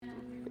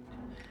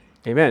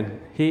Amen.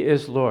 He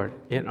is Lord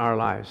in our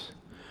lives.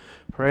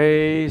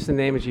 Praise the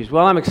name of Jesus.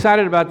 Well, I'm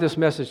excited about this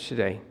message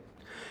today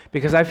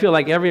because I feel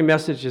like every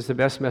message is the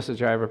best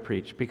message I ever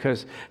preach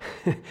because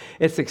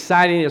it's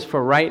exciting, it's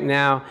for right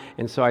now,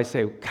 and so I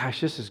say,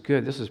 gosh, this is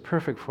good. This is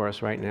perfect for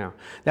us right now.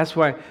 That's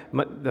why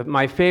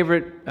my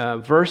favorite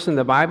verse in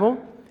the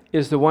Bible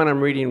is the one I'm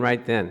reading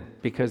right then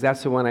because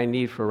that's the one I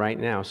need for right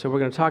now. So we're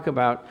going to talk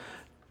about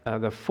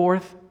the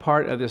fourth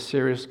part of this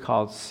series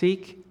called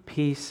Seek,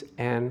 Peace,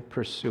 and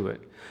Pursue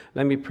It.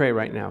 Let me pray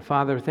right now.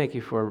 Father, thank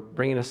you for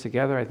bringing us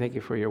together. I thank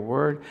you for your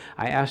word.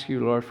 I ask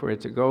you, Lord, for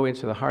it to go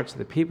into the hearts of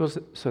the people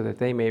so that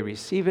they may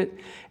receive it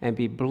and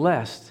be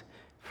blessed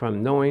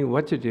from knowing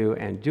what to do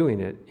and doing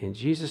it. In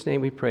Jesus'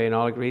 name we pray, and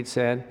all agreed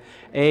said,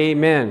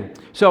 amen.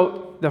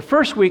 So the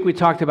first week we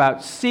talked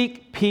about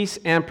seek, peace,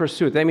 and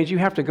pursue it. That means you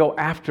have to go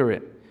after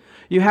it.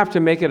 You have to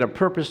make it a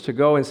purpose to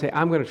go and say,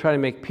 I'm going to try to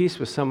make peace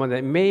with someone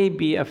that may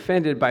be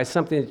offended by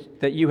something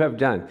that you have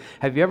done.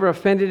 Have you ever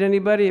offended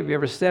anybody? Have you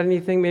ever said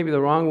anything maybe the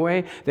wrong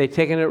way? They've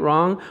taken it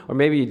wrong? Or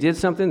maybe you did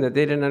something that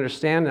they didn't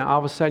understand, and all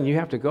of a sudden you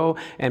have to go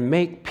and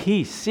make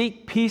peace.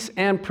 Seek peace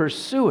and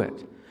pursue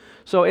it.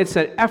 So it's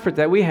an effort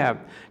that we have.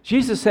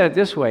 Jesus said it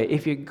this way: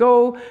 if you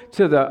go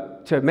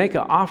to make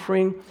an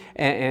offering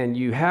and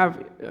you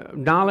have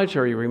knowledge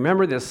or you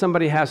remember that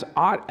somebody has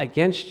aught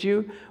against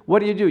you, what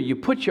do? You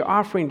put your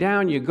offering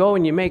down, you go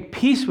and you make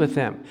peace with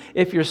them.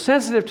 If you're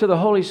sensitive to the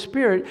Holy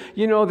Spirit,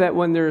 you know that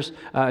when there's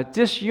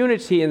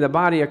disunity in the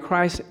body of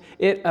Christ,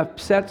 it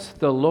upsets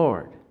the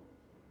Lord.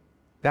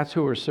 That's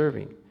who we're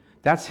serving.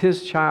 That's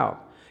his child.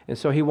 And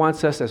so he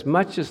wants us, as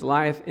much as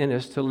life in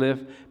us, to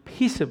live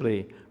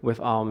peaceably with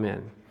all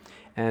men.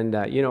 And,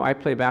 I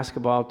play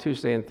basketball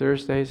Tuesday and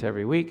Thursdays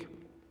every week.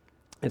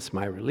 It's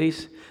my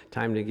release,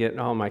 time to get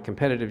all my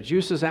competitive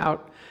juices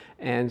out.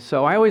 And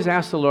so I always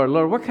ask the Lord,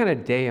 what kind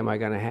of day am I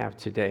going to have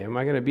today? Am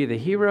I going to be the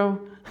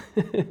hero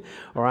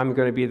or I'm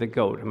going to be the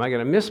GOAT? Am I going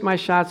to miss my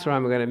shots or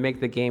am I going to make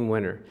the game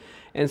winner?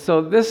 And so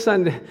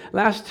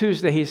last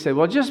Tuesday, he said,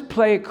 well, just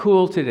play it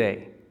cool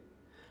today.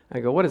 I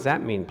go, what does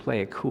that mean,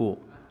 play it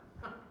cool?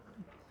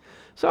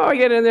 So I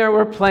get in there,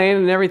 we're playing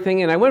and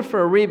everything, and I went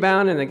for a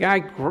rebound, and the guy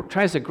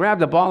tries to grab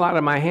the ball out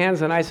of my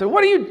hands, and I said,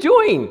 what are you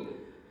doing?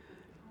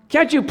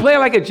 Can't you play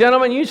like a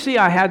gentleman? You see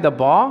I had the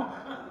ball.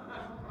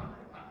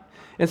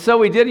 And so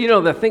we did,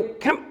 the thing,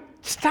 come,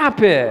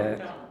 stop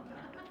it.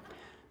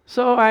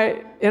 So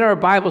in our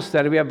Bible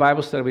study, we have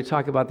Bible study, we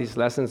talk about these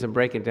lessons and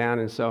break it down,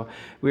 and so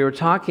we were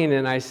talking,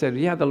 and I said,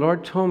 yeah, the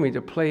Lord told me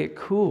to play it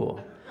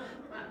cool.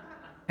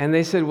 And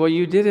they said, well,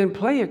 you didn't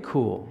play it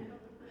cool.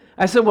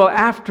 I said, well,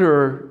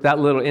 after that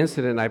little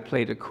incident, I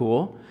played it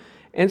cool.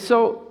 And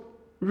so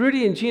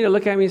Rudy and Gina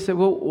look at me and said,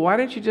 well, why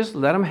don't you just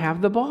let them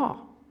have the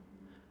ball?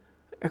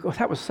 I go,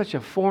 that was such a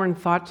foreign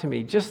thought to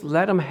me. Just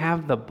let them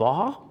have the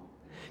ball?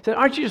 He said,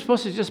 aren't you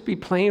supposed to just be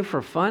playing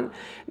for fun?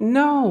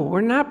 No, we're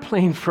not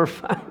playing for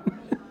fun.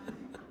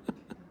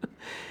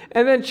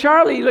 And then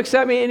Charlie looks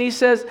at me and he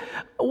says,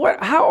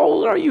 how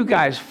old are you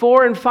guys,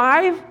 4 and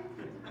 5?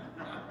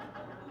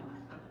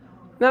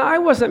 Now, I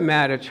wasn't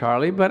mad at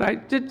Charlie, but I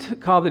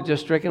did call the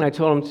district, and I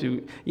told him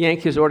to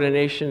yank his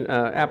ordination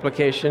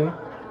application.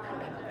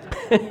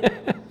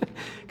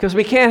 Because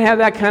we can't have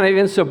that kind of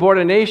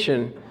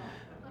insubordination.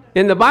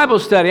 In the Bible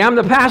study, I'm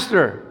the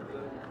pastor.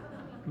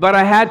 But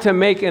I had to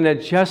make an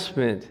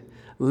adjustment.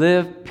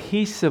 Live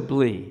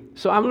peaceably.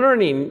 So I'm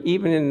learning,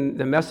 even in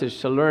the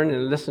message, to learn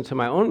and listen to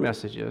my own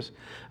messages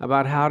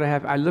about how to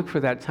I look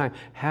for that time.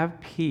 Have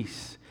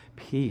peace.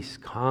 Peace,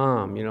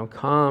 calm,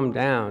 calm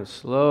down,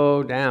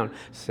 slow down,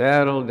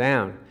 settle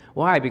down.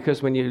 Why?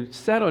 Because when you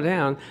settle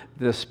down,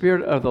 the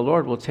Spirit of the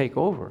Lord will take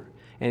over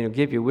and He'll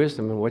give you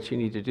wisdom in what you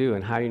need to do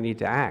and how you need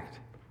to act.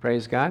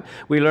 Praise God.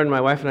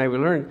 My wife and I, we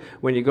learned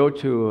when you go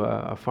to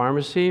a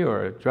pharmacy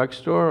or a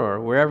drugstore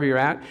or wherever you're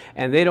at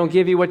and they don't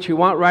give you what you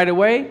want right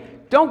away,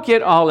 don't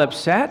get all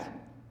upset.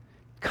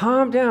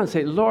 Calm down and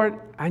say, Lord,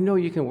 I know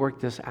you can work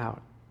this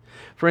out.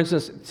 For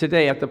instance,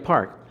 today at the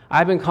park,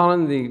 I've been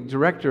calling the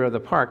director of the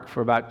park for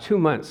about 2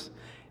 months,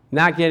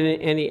 not getting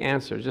any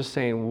answer, just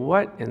saying,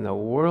 what in the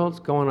world's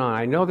going on?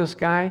 I know this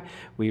guy.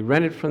 We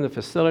rented from the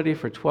facility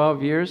for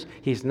 12 years.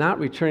 He's not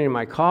returning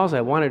my calls. I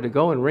wanted to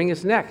go and wring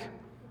his neck.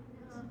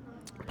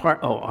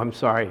 I'm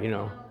sorry,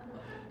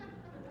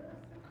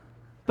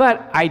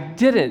 But I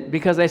didn't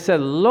because I said,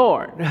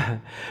 Lord,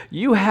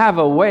 you have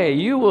a way.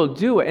 You will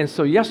do it. And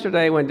so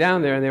yesterday I went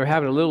down there and they were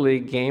having a Little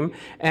League game.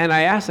 And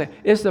I asked,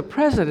 is the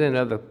president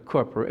of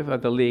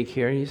the league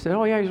here? And he said,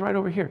 oh, yeah, he's right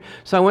over here.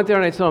 So I went there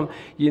and I told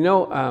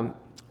him,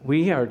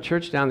 we are a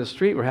church down the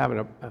street. We're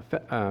having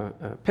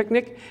a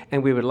picnic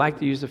and we would like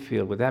to use the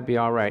field. Would that be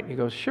all right? He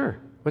goes, sure.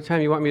 What time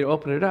do you want me to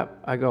open it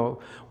up? I go,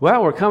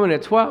 well, we're coming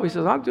at 12. He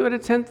says, I'll do it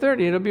at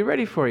 10:30. It'll be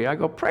ready for you. I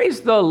go,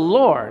 praise the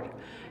Lord.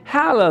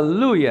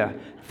 Hallelujah.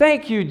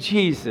 Thank you,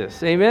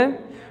 Jesus. Amen?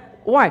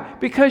 Why?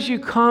 Because you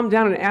calmed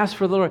down and asked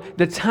for the Lord.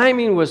 The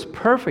timing was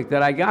perfect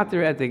that I got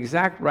there at the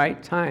exact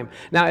right time.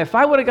 Now, if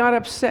I would have got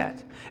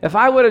upset If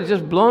I would have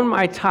just blown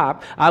my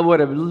top, I would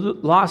have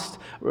lost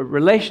a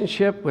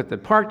relationship with the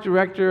park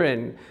director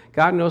and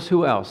God knows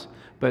who else.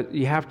 But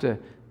you have to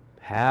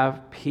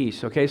have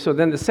peace, okay? So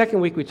then the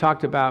second week we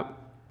talked about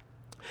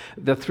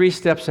the 3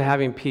 steps to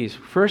having peace.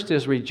 First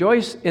is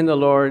rejoice in the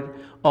Lord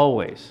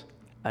always.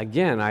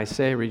 Again, I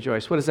say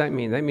rejoice. What does that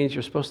mean? That means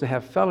you're supposed to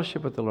have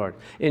fellowship with the Lord.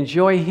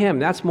 Enjoy Him.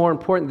 That's more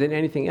important than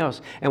anything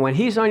else. And when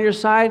He's on your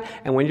side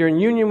and when you're in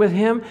union with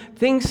Him,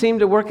 things seem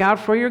to work out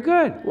for your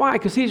good. Why?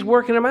 Because He's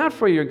working them out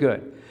for your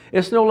good.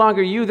 It's no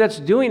longer you that's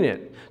doing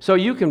it. So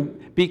you can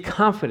be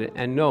confident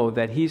and know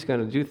that He's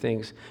going to do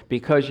things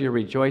because you're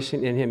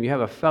rejoicing in Him. You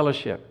have a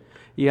fellowship.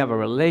 You have a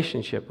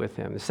relationship with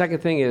Him. The second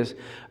thing is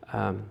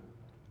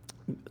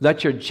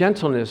let your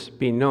gentleness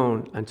be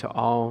known unto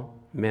all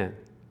men.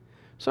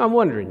 So I'm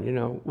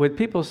wondering, would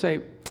people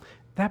say,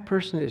 that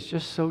person is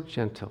just so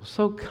gentle,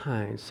 so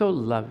kind, so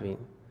loving?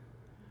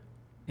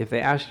 If they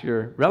asked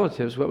your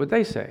relatives, what would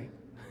they say?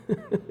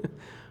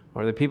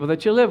 Or the people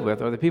that you live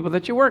with, or the people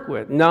that you work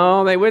with?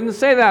 No, they wouldn't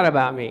say that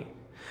about me.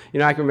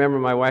 I can remember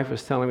my wife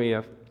was telling me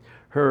of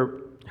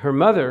her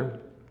mother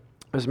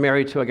was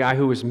married to a guy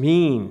who was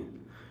mean.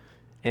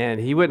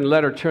 And he wouldn't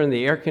let her turn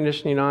the air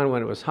conditioning on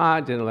when it was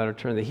hot, didn't let her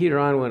turn the heater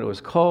on when it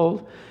was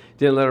cold,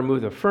 didn't let her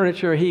move the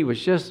furniture. He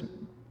was just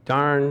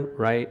darn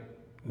right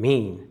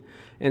mean.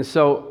 And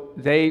so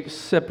they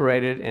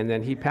separated, and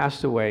then he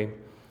passed away.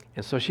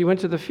 And so she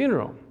went to the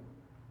funeral.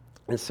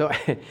 And so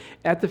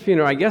at the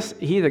funeral, I guess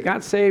he either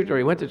got saved or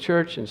he went to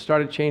church and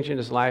started changing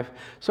his life.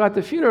 So at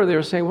the funeral, they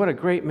were saying what a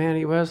great man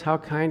he was, how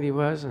kind he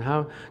was, and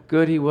how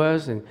good he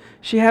was. And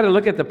she had to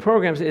look at the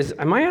programs.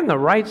 Am I on the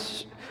right?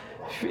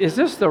 Is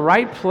this the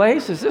right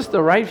place? Is this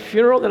the right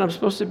funeral that I'm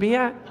supposed to be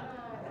at?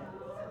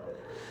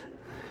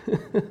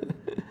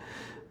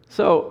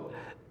 So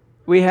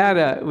we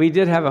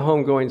did have a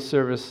homegoing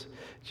service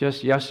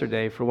just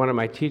yesterday for one of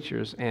my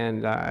teachers,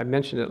 and I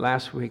mentioned it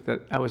last week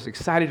that I was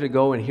excited to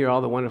go and hear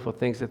all the wonderful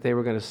things that they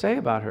were going to say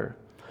about her.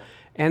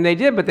 And they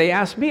did, but they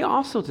asked me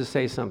also to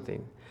say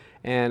something.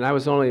 And I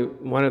was only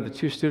one of the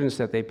 2 students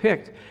that they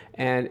picked,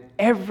 and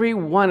every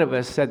one of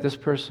us said this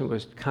person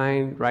was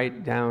kind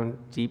right down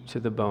deep to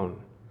the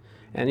bone.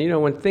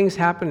 And when things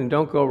happen and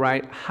don't go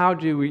right, how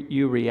do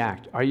you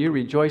react? Are you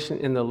rejoicing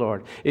in the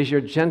Lord? Is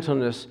your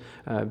gentleness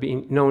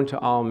being known to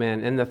all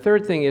men? And the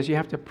third thing is you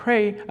have to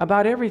pray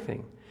about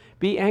everything.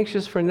 Be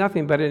anxious for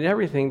nothing, but in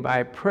everything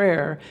by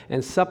prayer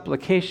and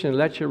supplication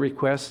let your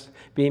requests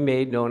be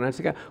made known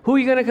unto God. Who are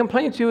you going to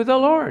complain to? The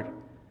Lord.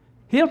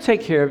 He'll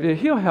take care of you.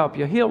 He'll help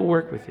you. He'll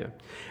work with you.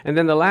 And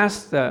then the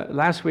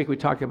last week we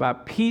talked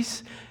about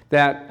peace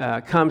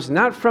that comes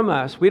not from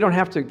us. We don't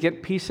have to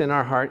get peace in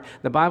our heart.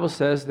 The Bible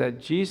says that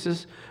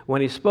Jesus,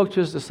 when He spoke to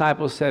His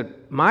disciples, said,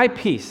 my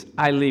peace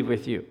I leave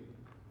with you.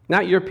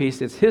 Not your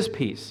peace, it's His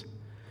peace.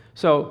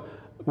 So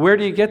where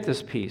do you get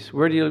this peace?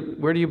 Where do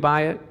you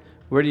buy it?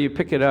 Where do you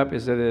pick it up?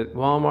 Is it at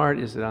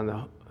Walmart? Is it on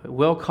the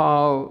will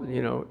call?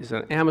 Is it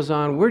on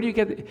Amazon? Where do you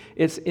get it?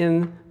 It's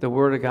in the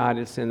Word of God.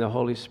 It's in the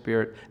Holy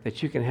Spirit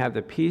that you can have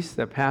the peace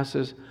that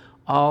passes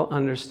all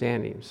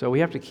understanding. So we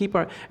have to keep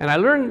and I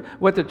learned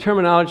what the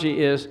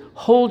terminology is,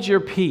 hold your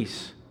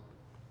peace.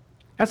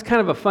 That's kind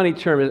of a funny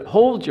term,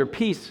 hold your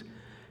peace.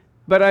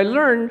 But I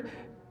learned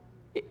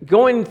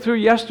going through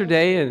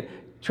yesterday and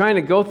trying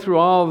to go through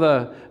all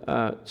the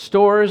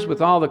stores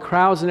with all the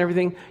crowds and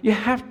everything, you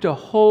have to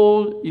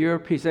hold your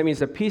peace. That means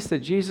the peace that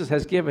Jesus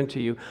has given to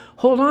you.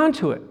 Hold on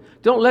to it.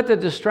 Don't let the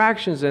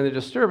distractions and the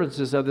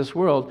disturbances of this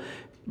world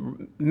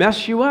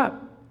mess you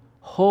up.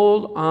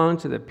 Hold on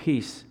to the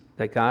peace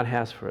that God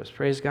has for us.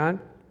 Praise God.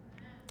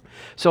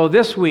 So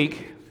this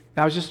week,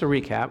 that was just a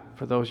recap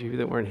for those of you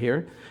that weren't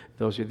here,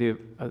 those of you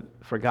who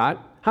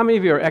forgot. How many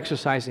of you are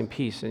exercising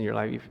peace in your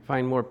life? You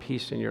find more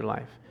peace in your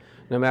life,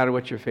 no matter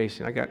what you're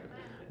facing.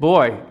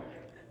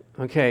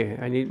 Okay,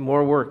 I need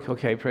more work.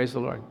 Okay, praise the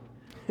Lord.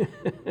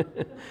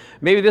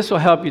 Maybe this will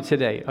help you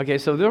today. Okay,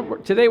 so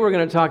today we're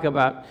going to talk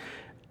about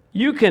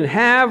you can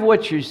have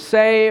what you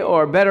say,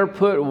 or better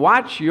put,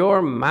 watch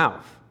your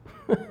mouth.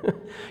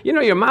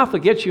 Your mouth will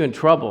get you in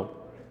trouble.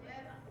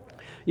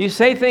 You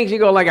say things, you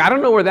go like, I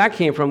don't know where that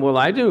came from. Well,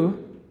 I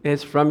do.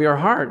 It's from your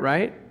heart,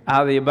 right?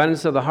 Out of the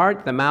abundance of the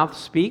heart, the mouth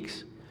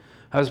speaks.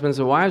 Husbands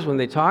and wives, when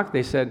they talk,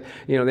 they said,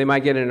 they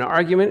might get in an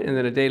argument, and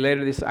then a day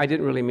later they say, I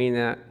didn't really mean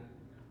that.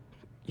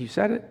 You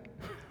said it.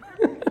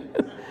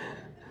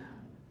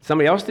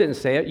 Somebody else didn't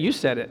say it. You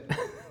said it.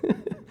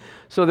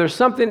 So there's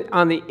something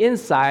on the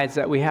insides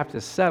that we have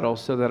to settle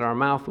so that our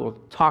mouth will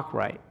talk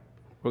right.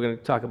 We're going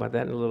to talk about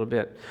that in a little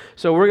bit.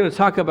 So we're going to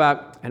talk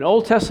about an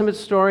Old Testament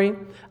story,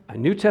 a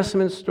New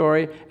Testament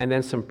story, and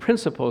then some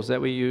principles that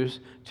we use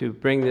to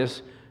bring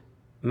this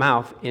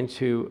mouth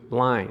into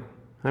line.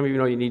 How many of you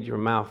know you need your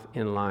mouth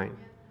in line?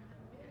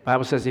 The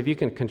Bible says if you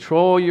can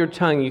control your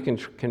tongue, you can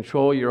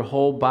control your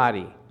whole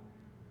body.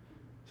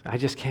 I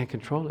just can't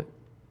control it.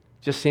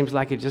 It just seems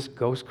like it just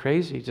goes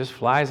crazy. It just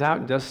flies out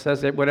and just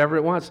says whatever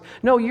it wants.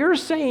 No, you're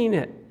saying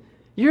it.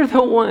 You're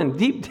the one.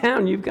 Deep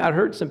down, you've got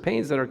hurts and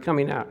pains that are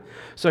coming out.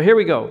 So here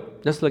we go.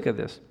 Let's look at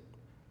this.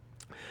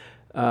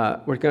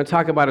 we're going to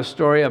talk about a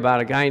story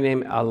about a guy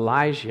named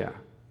Elijah.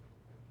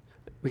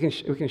 We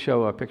can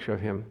show a picture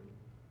of him.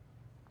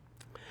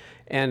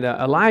 And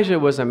Elijah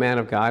was a man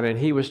of God, and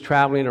he was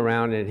traveling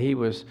around, and he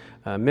was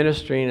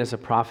ministering as a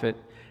prophet.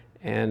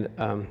 And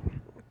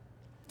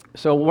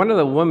so one of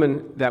the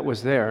women that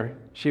was there,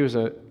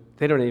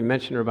 they don't even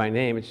mention her by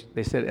name.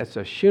 They said it's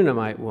a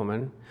Shunammite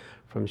woman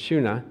from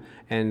Shunah.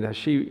 And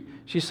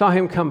she saw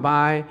him come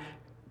by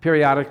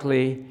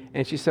periodically,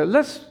 and she said,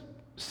 let's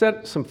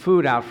set some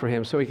food out for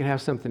him so he can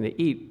have something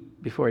to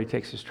eat before he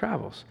takes his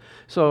travels.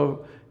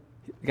 So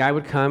the guy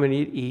would come and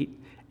eat,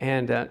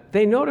 and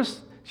they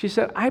noticed, she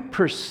said, I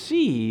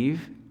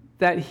perceive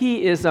that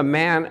he is a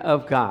man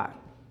of God.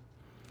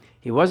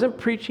 He wasn't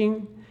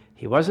preaching,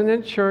 he wasn't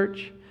in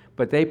church,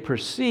 but they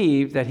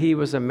perceived that he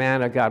was a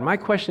man of God. My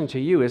question to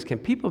you is, can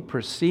people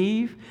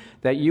perceive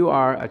that you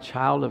are a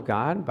child of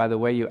God by the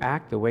way you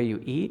act, the way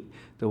you eat,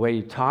 the way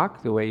you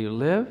talk, the way you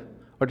live?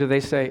 Or do they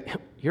say,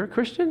 you're a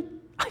Christian?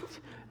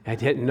 I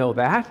didn't know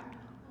that.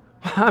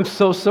 I'm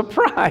so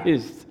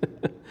surprised.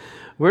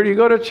 Where do you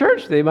go to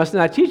church? They must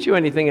not teach you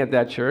anything at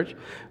that church.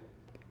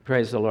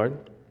 Praise the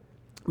Lord.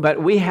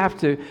 But we have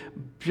to,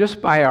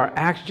 just by our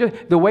actions,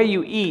 the way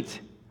you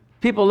eat,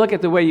 people look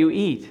at the way you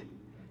eat.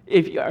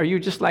 Are you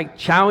just like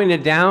chowing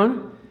it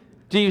down?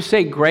 Do you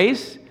say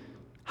grace?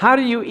 How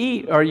do you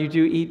eat? Or you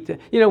do eat,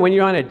 when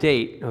you're on a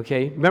date,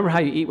 okay? Remember how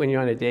you eat when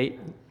you're on a date?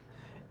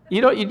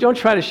 You don't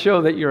try to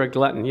show that you're a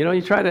glutton.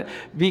 You try to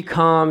be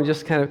calm,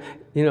 just kind of,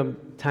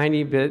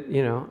 tiny bit,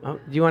 oh,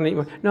 do you want to eat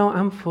more? No,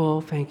 I'm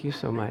full, thank you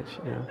so much,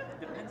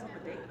 Depends on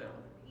the date,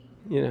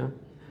 though.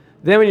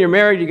 Then when you're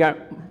married, you got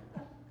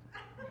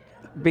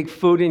big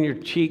food in your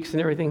cheeks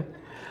and everything.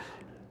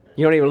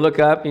 You don't even look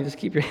up, you just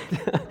keep your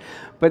head down.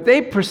 But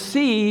they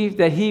perceived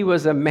that he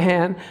was a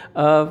man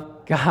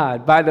of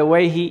God by the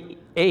way he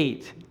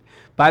ate,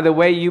 by the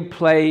way you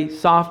play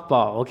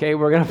softball, okay?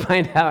 We're going to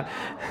find out.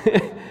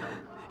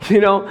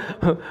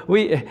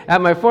 We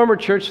at my former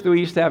church, we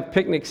used to have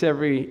picnics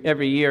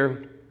every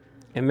year.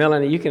 And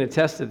Melanie, you can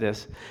attest to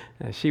this.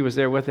 She was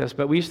there with us.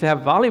 But we used to have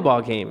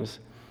volleyball games.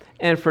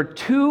 And for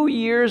 2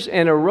 years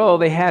in a row,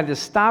 they had to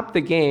stop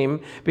the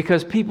game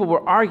because people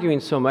were arguing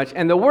so much.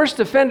 And the worst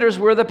offenders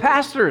were the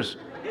pastors.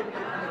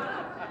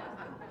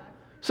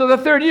 So the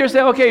third year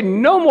said, okay,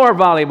 no more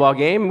volleyball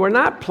game. We're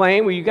not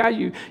playing. Well,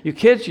 you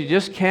kids, you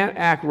just can't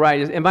act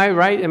right. Am I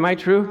right? Am I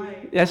true?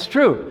 That's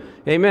true.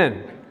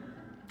 Amen.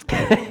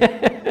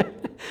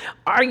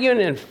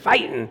 Arguing and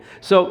fighting.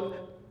 So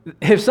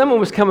if someone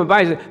was coming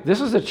by and said, this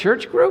is a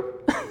church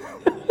group?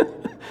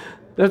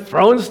 They're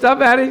throwing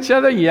stuff at each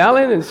other,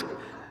 yelling. And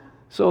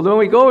so when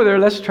we go over there,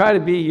 let's try to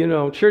be,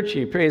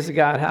 churchy. Praise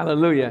God.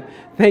 Hallelujah.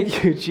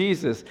 Thank you,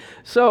 Jesus.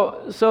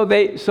 So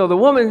the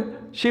woman,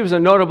 she was a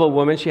notable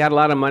woman. She had a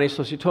lot of money,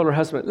 so she told her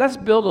husband, let's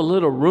build a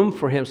little room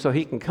for him so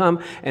he can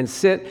come and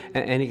sit,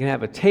 and he can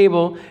have a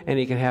table, and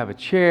he can have a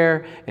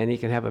chair, and he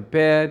can have a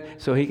bed,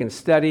 so he can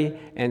study.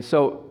 And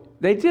so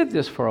they did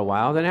this for a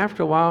while. Then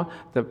after a while,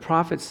 the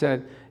prophet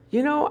said,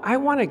 I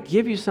want to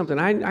give you something.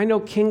 I know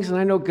kings and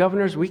I know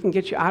governors. We can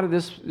get you out of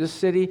this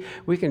city.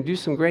 We can do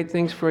some great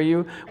things for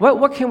you.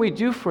 What can we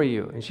do for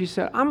you? And she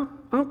said, I'm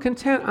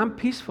content. I'm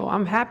peaceful.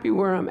 I'm happy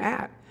where I'm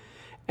at.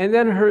 And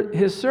then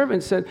his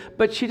servant said,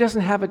 but she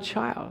doesn't have a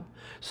child.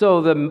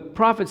 So the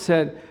prophet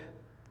said,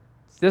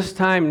 this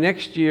time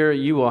next year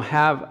you will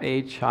have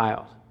a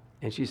child.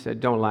 And she said,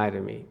 don't lie to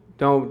me.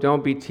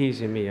 Don't be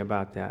teasing me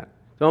about that.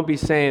 Don't be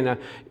saying...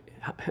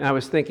 I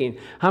was thinking,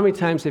 how many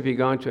times have you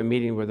gone to a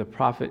meeting where the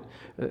prophet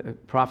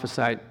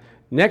prophesied,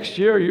 next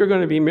year you're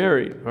going to be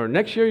married, or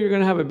next year you're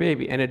going to have a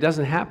baby, and it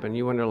doesn't happen?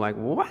 You wonder, like,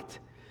 what?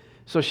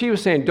 So she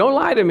was saying, don't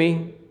lie to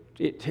me.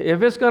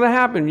 If it's going to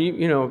happen,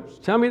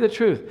 tell me the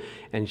truth.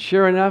 And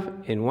sure enough,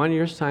 in 1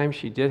 year's time,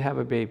 she did have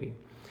a baby.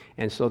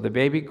 And so the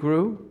baby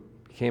grew,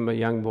 became a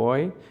young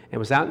boy, and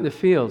was out in the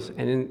fields.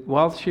 And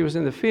while she was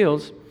in the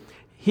fields,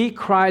 he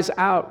cries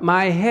out,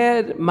 my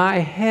head,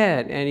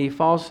 and he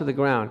falls to the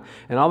ground.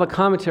 And all the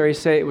commentaries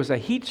say it was a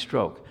heat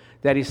stroke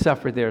that he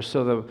suffered there.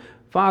 So the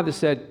father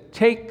said,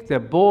 take the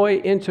boy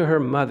into her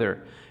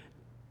mother.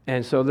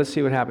 And so let's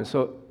see what happens.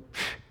 So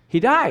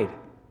he died.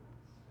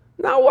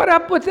 Now what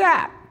up with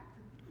that?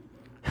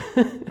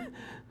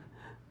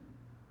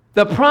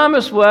 The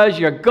promise was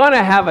you're going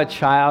to have a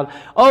child.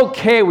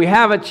 Okay, we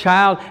have a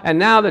child, and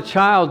now the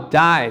child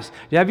dies.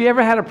 Have you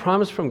ever had a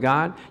promise from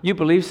God? You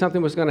believed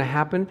something was going to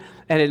happen,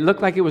 and it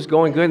looked like it was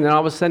going good, and then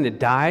all of a sudden it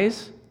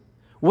dies?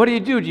 What do?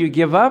 Do you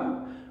give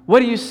up?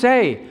 What do you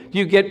say? Do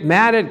you get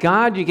mad at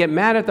God? Do you get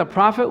mad at the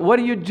prophet? What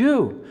do you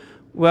do?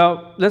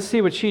 Well, let's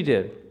see what she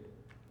did.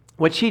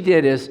 What she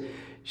did is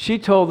she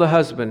told the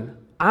husband,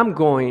 I'm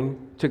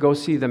going to go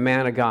see the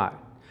man of God.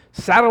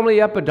 Saddle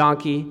me up a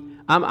donkey.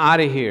 I'm out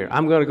of here.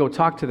 I'm going to go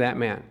talk to that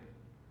man.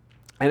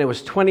 And it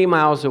was 20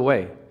 miles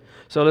away.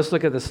 So let's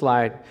look at the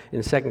slide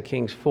in 2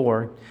 Kings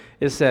 4.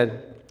 It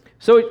said,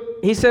 so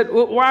he said,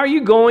 well, why are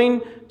you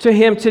going to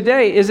him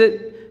today? Is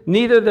it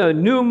neither the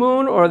new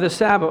moon or the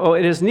Sabbath? Oh,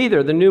 it is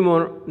neither the new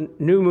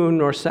moon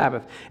nor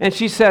Sabbath. And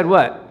she said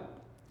what?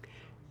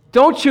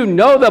 Don't you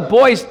know the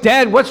boy's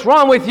dead? What's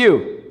wrong with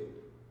you?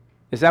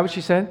 Is that what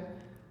she said?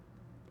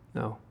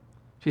 No.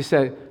 She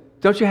said,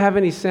 don't you have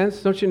any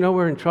sense? Don't you know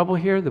we're in trouble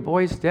here? The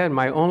boy's dead,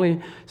 my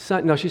only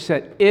son. No, she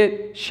said,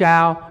 it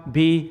shall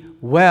be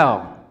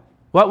well.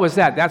 What was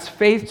that? That's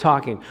faith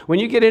talking. When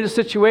you get into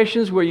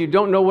situations where you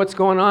don't know what's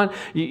going on,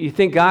 you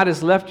think God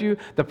has left you,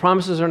 the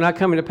promises are not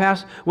coming to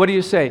pass, what do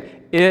you say?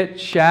 It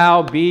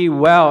shall be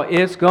well.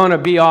 It's going to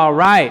be all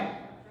right.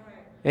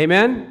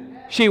 Amen?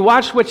 She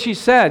watched what she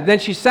said. Then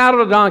she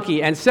saddled a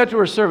donkey and said to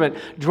her servant,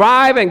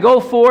 drive and go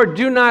forward.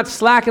 Do not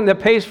slacken the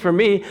pace for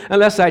me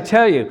unless I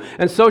tell you.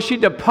 And so she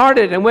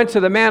departed and went to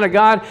the man of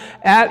God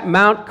at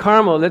Mount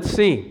Carmel. Let's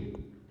see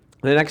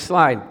the next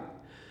slide.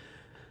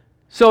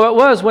 So it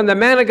was when the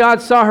man of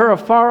God saw her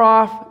afar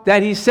off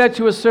that he said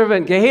to his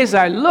servant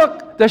Gehazi,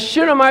 look, the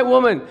Shunammite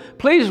woman,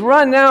 please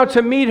run now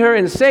to meet her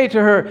and say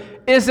to her,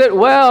 is it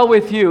well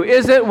with you?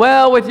 Is it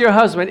well with your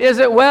husband? Is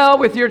it well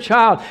with your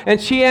child? And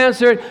she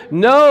answered,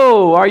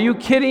 no, are you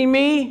kidding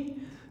me?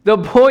 The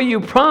boy you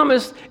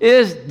promised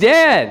is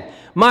dead.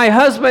 My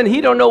husband,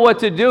 he don't know what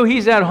to do.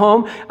 He's at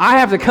home. I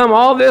have to come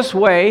all this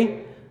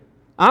way.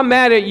 I'm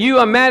mad at you.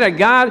 I'm mad at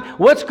God.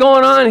 What's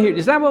going on here?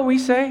 Is that what we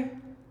say?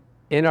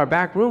 In our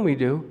back room we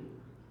do.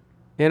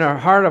 In our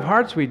heart of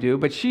hearts we do.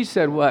 But she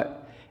said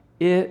what?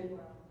 It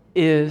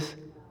is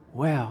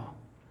well.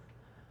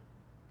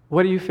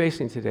 What are you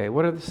facing today?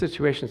 What are the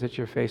situations that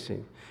you're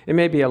facing? It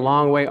may be a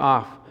long way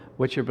off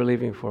what you're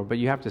believing for, but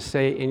you have to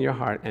say in your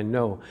heart and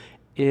know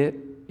it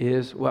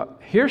is well.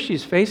 Here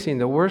she's facing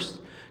the worst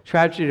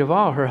tragedy of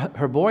all.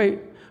 Her boy,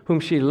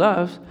 whom she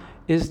loves,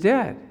 is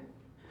dead.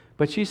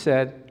 But she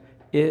said,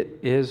 it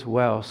is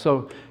well.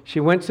 So she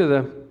went to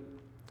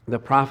the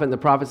prophet, and the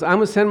prophet said, I'm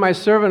going to send my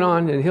servant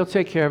on, and he'll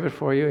take care of it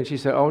for you. And she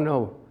said, oh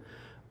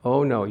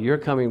no, you're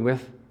coming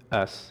with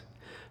us.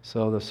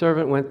 So the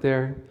servant went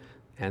there,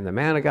 and the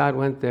man of God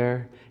went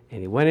there,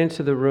 and he went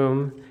into the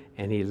room,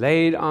 and he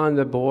laid on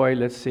the boy.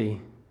 Let's see.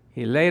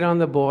 He laid on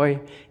the boy.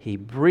 He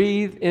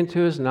breathed into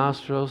his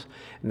nostrils,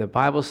 and the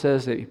Bible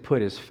says that he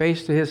put his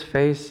face to his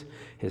face,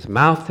 his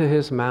mouth to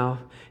his mouth,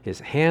 his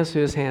hands to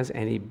his hands,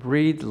 and he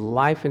breathed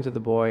life into the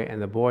boy,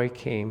 and the boy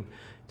came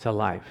to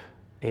life.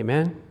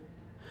 Amen?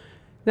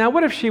 Now,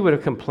 what if she would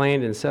have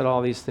complained and said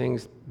all these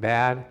things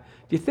bad?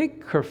 Do you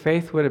think her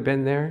faith would have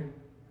been there?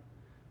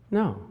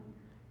 No.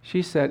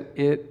 She said,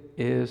 it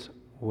is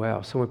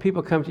well. So when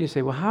people come to you and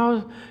say, well, how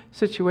are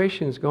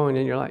situations going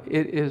in your life?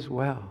 It is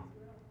well.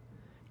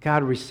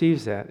 God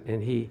receives that,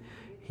 and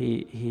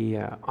he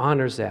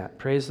honors that.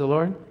 Praise the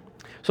Lord.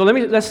 So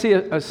let's see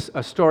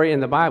a story in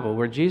the Bible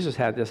where Jesus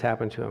had this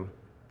happen to him.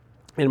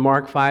 In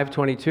Mark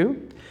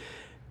 5:22,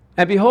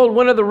 and behold,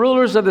 one of the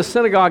rulers of the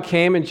synagogue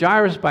came, and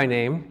Jairus by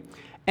name,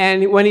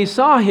 and when he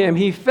saw him,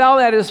 he fell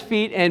at his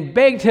feet and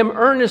begged him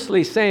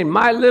earnestly, saying,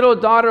 my little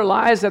daughter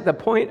lies at the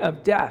point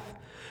of death.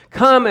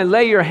 Come and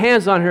lay your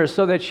hands on her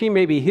so that she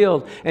may be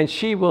healed, and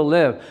she will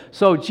live.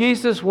 So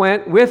Jesus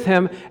went with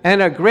him,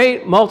 and a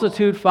great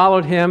multitude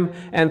followed him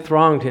and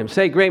thronged him.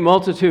 Say, great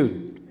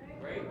multitude.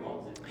 Great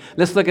multitude.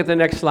 Let's look at the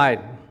next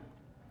slide.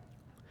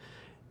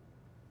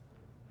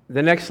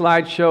 The next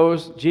slide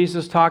shows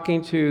Jesus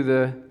talking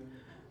to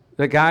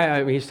the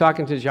guy. He's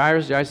talking to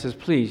Jairus. Jairus says,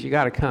 please, you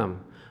got to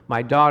come.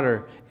 My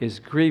daughter is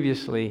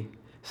grievously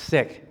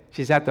sick.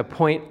 She's at the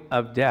point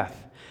of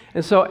death.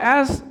 And so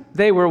as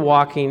they were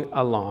walking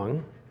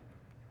along,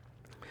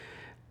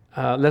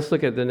 let's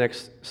look at the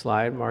next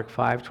slide, Mark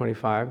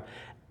 5:25.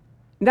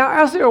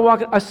 Now as they were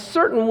walking, a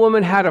certain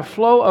woman had a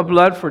flow of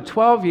blood for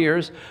 12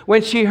 years.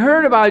 When she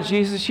heard about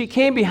Jesus, she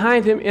came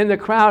behind him in the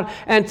crowd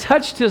and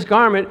touched his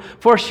garment,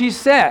 for she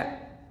said,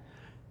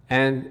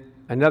 and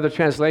another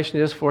translation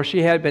is, for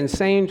she had been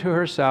saying to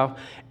herself,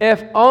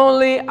 if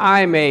only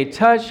I may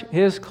touch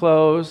his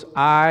clothes,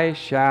 I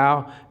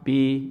shall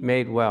be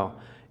made well.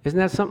 Isn't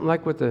that something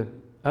like what the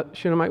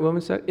Shunammite woman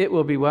said? It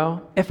will be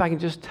well if I can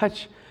just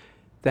touch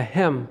the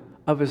hem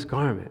of his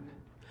garment.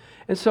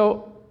 And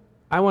so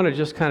I want to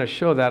just kind of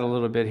show that a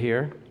little bit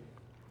here.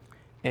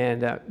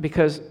 And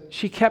because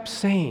she kept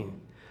saying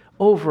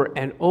over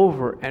and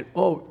over and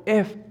over,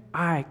 if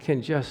I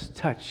can just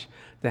touch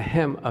the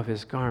hem of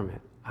his garment,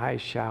 I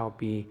shall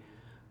be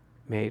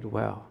made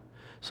well.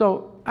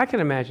 So I can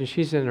imagine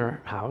she's in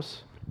her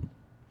house,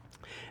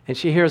 and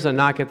she hears a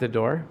knock at the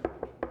door.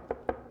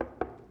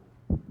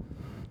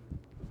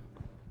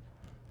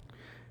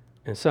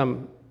 And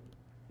some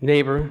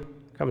neighbor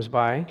comes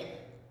by.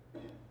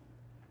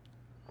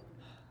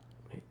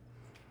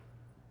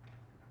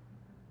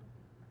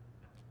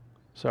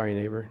 Sorry,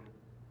 neighbor.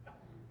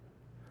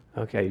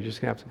 Okay, you just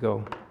have to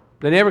go.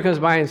 The neighbor comes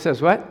by and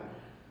says, what?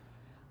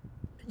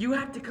 You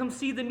have to come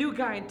see the new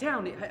guy in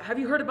town. Have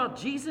you heard about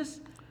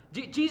Jesus?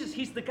 Jesus,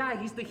 he's the guy.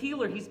 He's the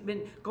healer. He's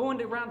been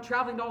going around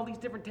traveling to all these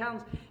different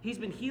towns. He's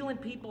been healing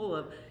people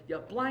of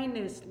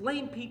blindness,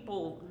 lame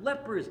people,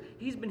 lepers.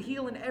 He's been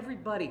healing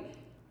everybody.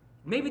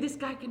 Maybe this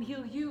guy can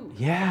heal you.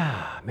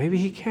 Yeah, maybe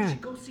he You can.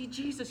 should go see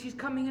Jesus. He's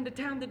coming into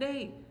town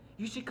today.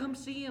 You should come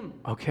see him.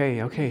 Okay.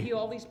 Heal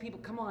all these people.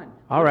 Come on.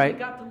 All right. What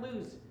do you got to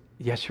lose?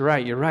 Yes, you're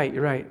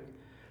right.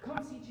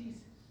 Come see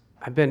Jesus.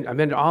 I've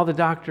been to all the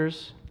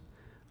doctors.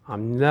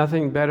 I'm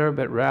nothing better,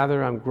 but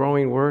rather I'm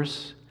growing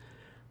worse.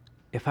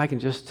 If I can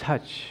just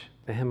touch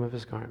the hem of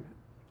his garment,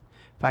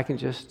 if I can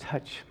just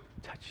touch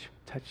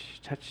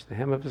the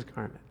hem of his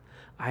garment,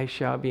 I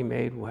shall be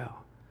made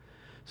well.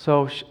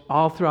 So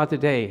all throughout the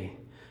day,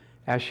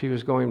 as she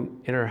was going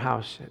in her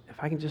house, she said,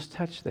 if I can just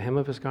touch the hem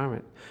of his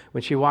garment.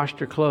 When she washed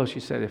her clothes, she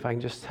said, if I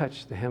can just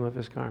touch the hem of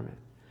his garment,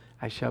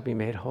 I shall be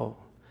made whole.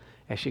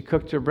 As she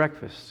cooked her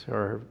breakfast or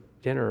her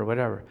dinner or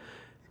whatever,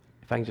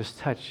 if I can just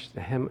touch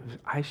the hem,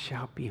 I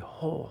shall be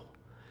whole.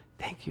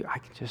 Thank you, I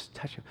can just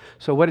touch him.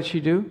 So what did she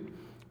do?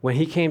 When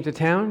he came to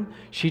town,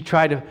 she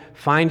tried to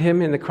find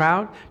him in the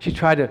crowd. She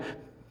tried to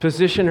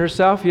position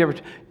herself. I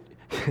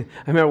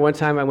remember one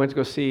time I went to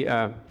go see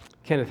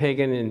Kenneth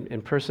Hagin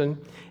in person,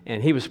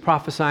 and he was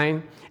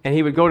prophesying, and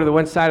he would go to the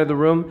one side of the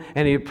room,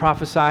 and he'd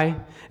prophesy,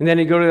 and then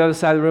he'd go to the other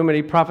side of the room, and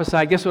he'd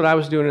prophesy. Guess what I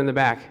was doing in the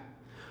back?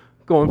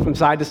 Going from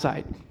side to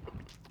side.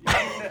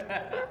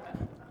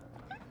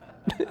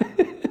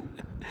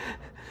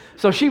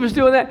 So she was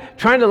doing that,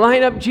 trying to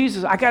line up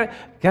Jesus.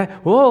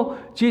 Whoa,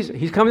 Jesus,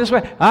 he's coming this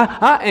way.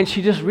 And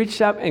she just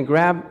reached up and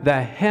grabbed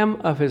the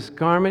hem of his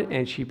garment,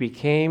 and she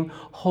became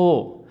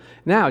whole.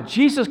 Now,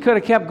 Jesus could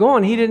have kept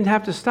going. He didn't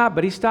have to stop,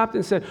 but he stopped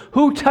and said,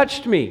 who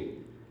touched me?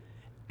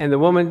 And the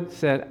woman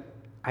said,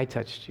 I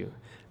touched you.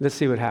 Let's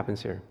see what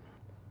happens here.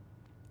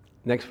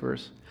 Next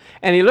verse.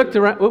 And he looked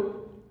around.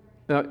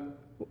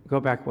 Go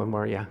back one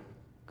more, yeah.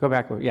 Go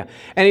back one, yeah.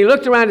 And he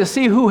looked around to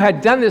see who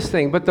had done this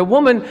thing. But the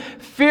woman,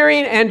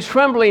 fearing and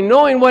trembling,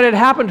 knowing what had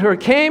happened to her,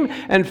 came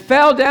and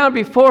fell down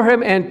before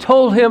him and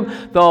told him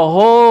the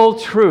whole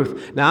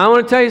truth. Now, I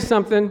want to tell you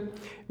something.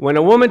 When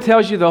a woman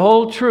tells you the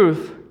whole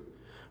truth,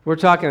 we're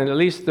talking at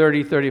least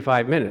 30,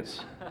 35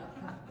 minutes.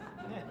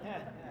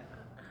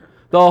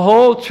 The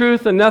whole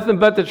truth and nothing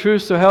but the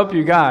truth, so help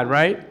you God,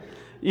 right?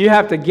 You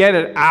have to get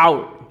it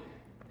out.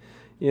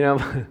 You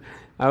know,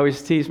 I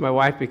always tease my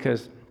wife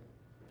because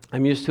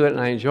I'm used to it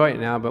and I enjoy it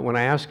now, but when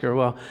I ask her,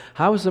 well,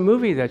 how was the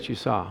movie that you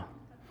saw?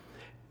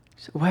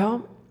 She said,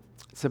 well,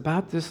 it's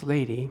about this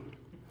lady.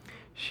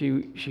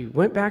 She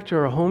went back to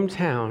her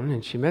hometown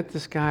and she met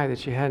this guy that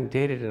she hadn't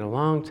dated in a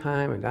long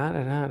time and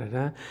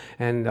da-da-da-da-da,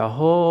 and the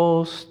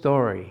whole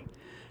story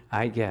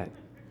I get.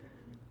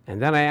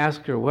 And then I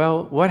asked her,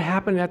 well, what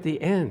happened at the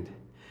end?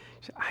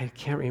 She said, I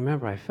can't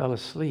remember. I fell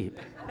asleep.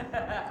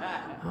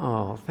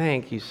 Oh,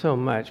 thank you so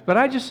much. But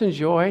I just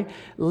enjoy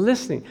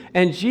listening.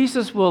 And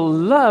Jesus will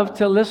love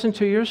to listen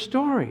to your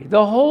story,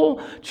 the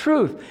whole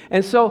truth.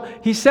 And so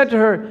he said to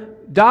her,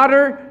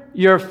 daughter,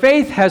 your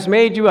faith has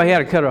made you well. He had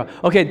to cut her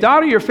off. Okay,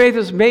 daughter, your faith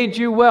has made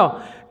you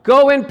well.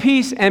 Go in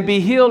peace and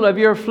be healed of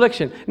your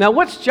affliction. Now,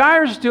 what's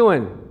Jairus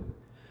doing?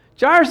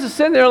 Jairus is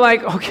sitting there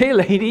like, okay,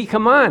 lady,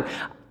 come on.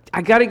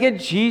 I got to get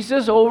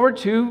Jesus over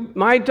to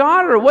my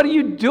daughter. What are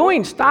you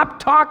doing? Stop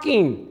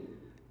talking.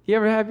 You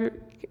ever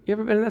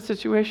been in that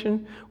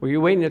situation where you're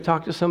waiting to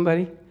talk to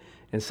somebody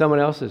and someone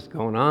else is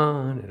going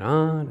on and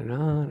on and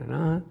on and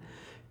on?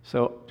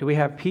 So, do we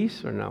have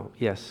peace or no?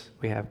 Yes,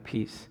 we have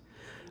peace.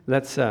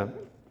 Okay,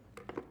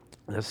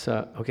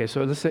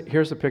 so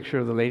here's a picture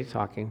of the lady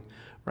talking,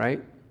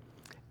 right?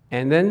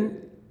 And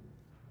then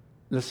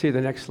let's see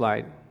the next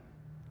slide.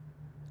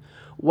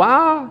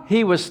 While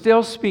he was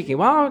still speaking,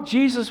 while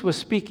Jesus was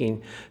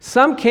speaking,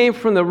 some came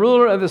from the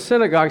ruler of the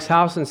synagogue's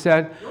house and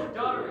said, your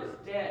daughter is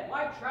dead.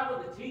 Why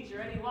trouble the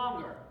teacher any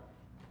longer?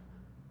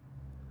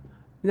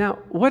 Now,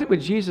 what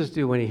would Jesus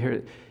do when he heard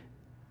it?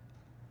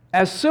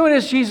 As soon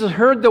as Jesus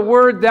heard the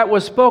word that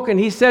was spoken,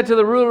 he said to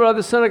the ruler of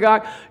the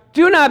synagogue,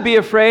 do not be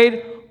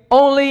afraid,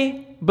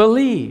 only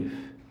believe.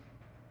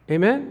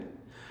 Amen?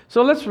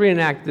 So let's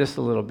reenact this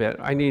a little bit.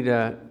 I need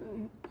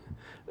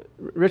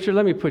Richard,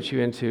 let me put you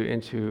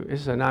into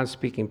this is a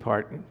non-speaking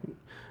part.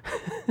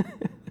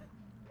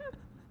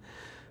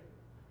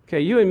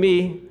 Okay, you and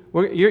me,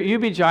 you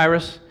be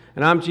Jairus,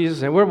 and I'm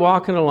Jesus, and we're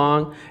walking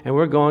along, and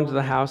we're going to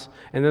the house,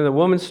 and then the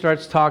woman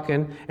starts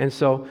talking, and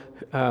so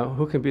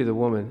who can be the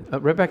woman?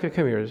 Rebecca,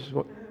 come here.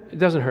 It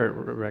doesn't hurt,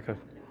 Rebecca.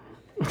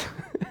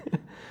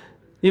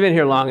 You've been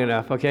here long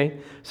enough, okay?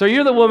 So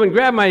you're the woman,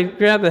 grab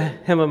the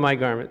hem of my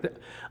garment.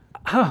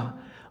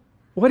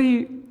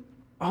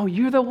 Oh,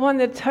 you're the one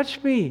that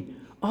touched me.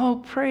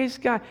 Oh, praise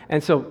God.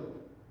 And so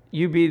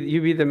you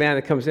be the man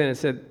that comes in and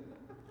said,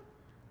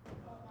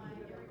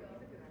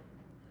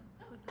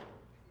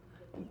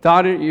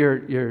 daughter,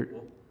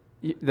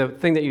 the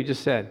thing that you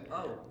just said.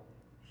 Oh,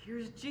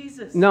 here's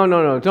Jesus.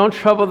 No. Don't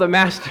trouble the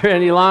master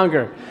any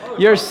longer.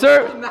 Your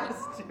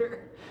master.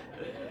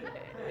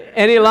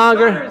 Any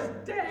longer? Your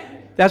daughter's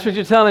dead. That's what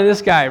you're telling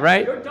this guy,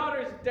 right? Your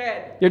daughter's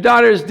dead. Your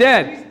daughter is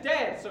dead. She's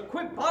dead, so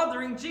quit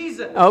bothering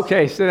Jesus.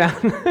 Okay, sit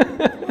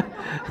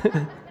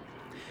down.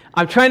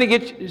 I'm trying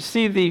to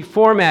see the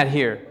format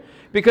here.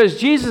 Because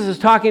Jesus is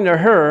talking to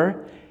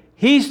her,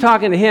 he's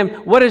talking to him.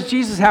 What does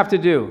Jesus have to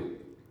do?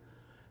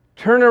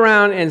 Turn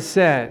around and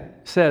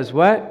says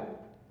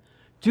what?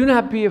 Do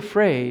not be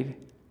afraid,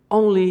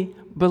 only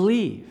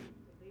believe.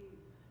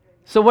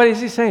 So what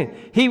is he saying?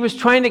 He was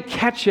trying to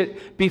catch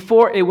it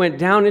before it went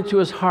down into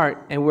his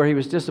heart and where he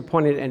was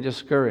disappointed and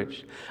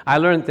discouraged. I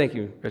learned, thank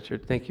you,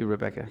 Richard. Thank you,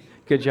 Rebecca.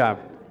 Good job.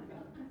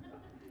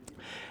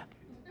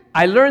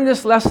 I learned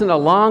this lesson a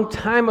long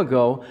time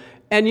ago.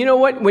 And you know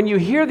what? When you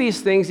hear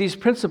these things, these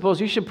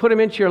principles, you should put them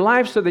into your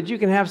life so that you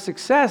can have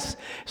success.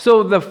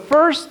 So the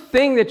first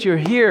thing that you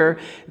hear,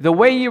 the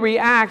way you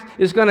react,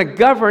 is going to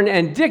govern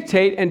and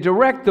dictate and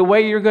direct the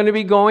way you're going to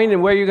be going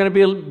and where you're going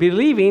to be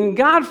believing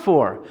God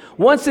for.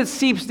 Once it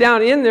seeps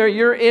down in there,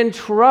 you're in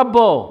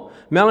trouble.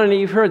 Melanie,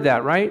 you've heard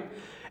that, right?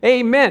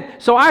 Amen.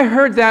 So I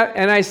heard that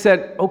and I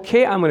said,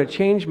 okay, I'm going to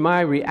change my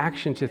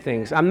reaction to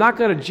things. I'm not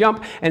going to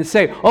jump and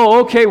say,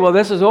 oh, okay, well,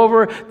 this is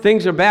over.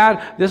 Things are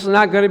bad. This is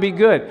not going to be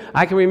good.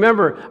 I can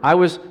remember I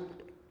was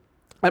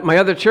at my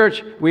other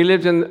church. We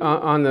lived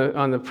on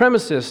the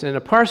premises in a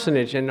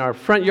parsonage, and our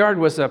front yard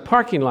was a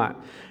parking lot.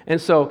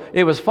 And so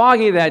it was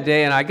foggy that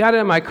day, and I got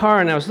in my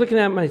car and I was looking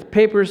at my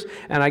papers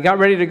and I got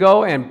ready to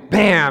go, and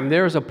bam,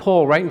 there was a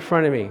pole right in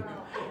front of me.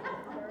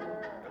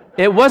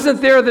 It wasn't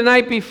there the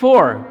night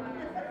before.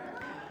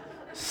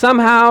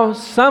 Somehow,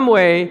 some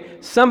way,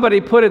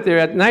 somebody put it there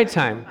at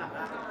nighttime.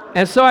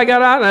 And so I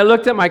got out and I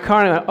looked at my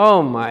car and I went,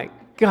 oh my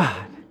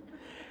God.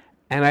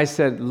 And I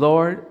said,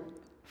 Lord,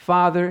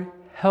 Father,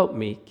 help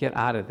me get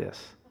out of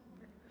this.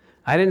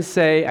 I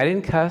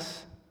didn't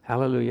cuss,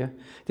 hallelujah.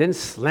 Didn't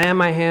slam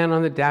my hand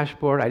on the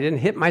dashboard. I didn't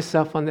hit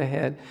myself on the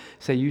head.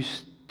 Say, you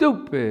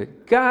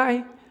stupid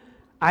guy.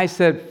 I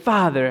said,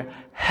 Father,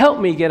 help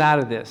me get out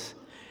of this.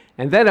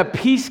 And then a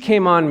peace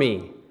came on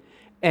me.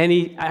 And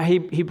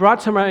he brought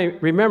to my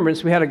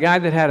remembrance, we had a guy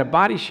that had a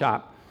body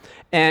shop.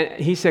 And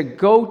he said,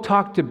 go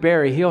talk to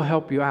Barry. He'll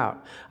help you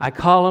out. I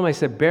called him. I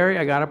said, Barry,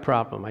 I got a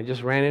problem. I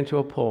just ran into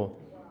a pole.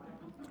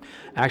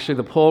 Actually,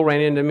 the pole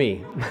ran into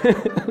me.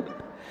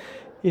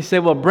 He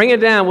said, well, bring it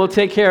down. We'll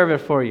take care of it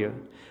for you.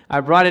 I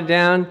brought it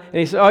down. And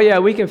he said, oh, yeah,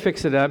 we can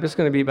fix it up. It's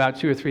going to be about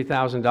 $2,000 or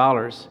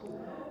 $3,000.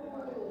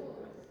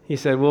 He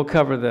said, we'll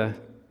cover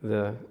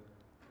the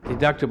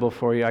deductible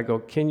for you. I go,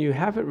 can you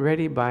have it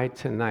ready by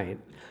tonight?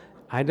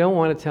 I don't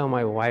want to tell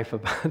my wife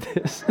about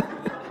this.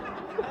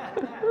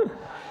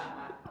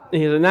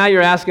 He said, now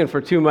you're asking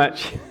for too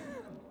much.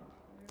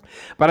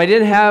 But I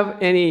didn't have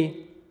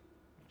any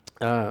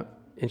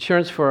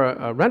insurance for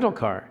a rental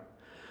car.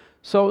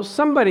 So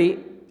somebody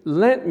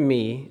lent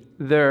me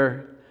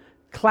their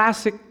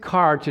classic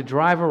car to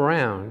drive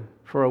around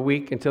for a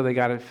week until they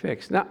got it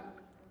fixed. Now,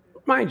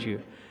 mind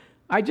you,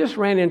 I just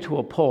ran into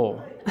a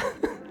pole.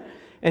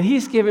 And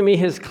he's giving me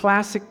his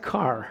classic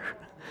car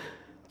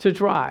to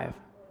drive.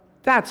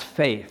 That's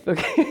faith,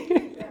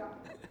 okay?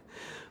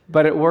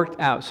 But it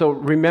worked out. So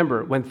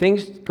remember, when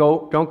things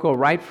don't go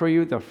right for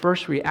you, the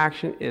first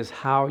reaction is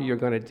how it's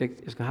going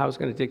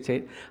to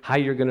dictate how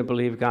you're going to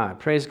believe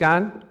God. Praise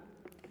God.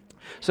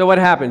 So what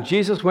happened?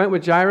 Jesus went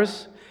with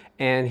Jairus,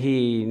 and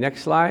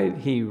next slide,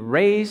 he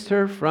raised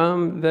her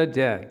from the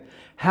dead.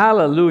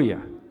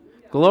 Hallelujah.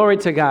 Glory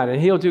to God.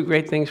 And he'll do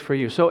great things for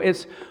you. So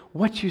it's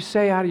what you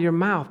say out of your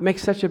mouth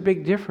makes such a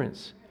big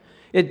difference.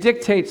 It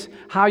dictates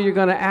how you're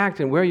going to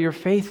act and where your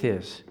faith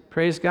is.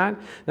 Praise God.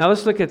 Now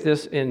let's look at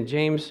this in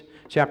James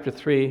chapter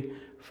 3,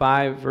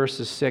 5,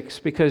 verses 6,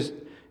 because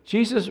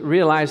Jesus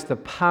realized the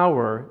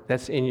power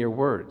that's in your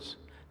words.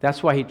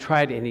 That's why he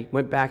tried it, and he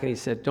went back and he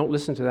said, don't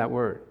listen to that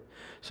word.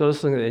 So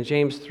let's look at it in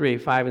James 3,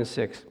 5, and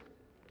 6.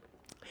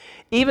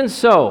 Even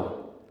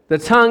so, the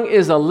tongue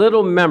is a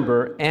little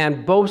member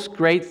and boasts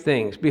great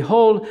things.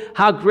 Behold,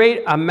 how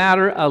great a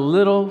matter a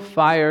little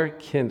fire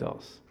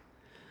kindles.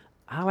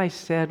 All I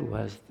said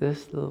was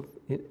this little,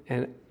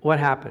 and what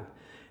happened?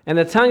 And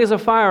the tongue is a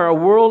fire, a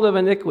world of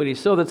iniquity.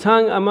 So the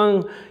tongue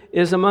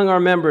is among our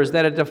members,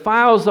 that it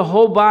defiles the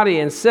whole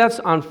body and sets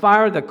on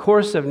fire the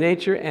course of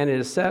nature, and it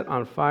is set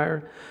on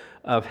fire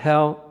of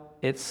hell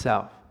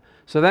itself.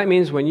 So that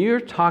means when you're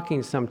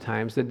talking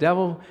sometimes, the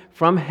devil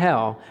from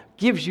hell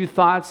gives you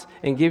thoughts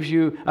and gives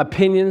you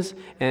opinions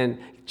and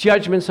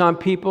judgments on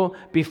people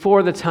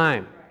before the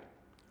time.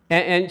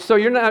 And so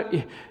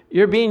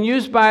you're being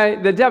used by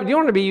the devil. You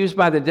don't want to be used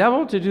by the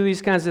devil to do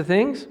these kinds of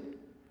things.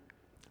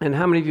 And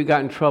how many of you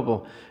got in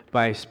trouble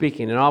by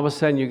speaking? And all of a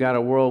sudden you got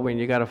a whirlwind,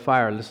 you got a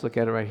fire. Let's look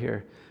at it right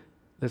here.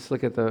 Let's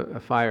look at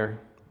the fire.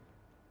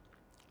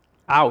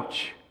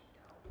 Ouch.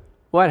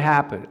 What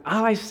happened?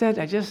 I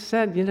just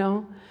said,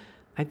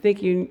 I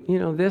think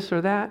you this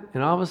or that.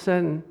 And all of a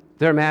sudden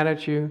they're mad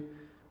at you.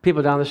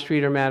 People down the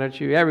street are mad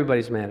at you.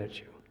 Everybody's mad at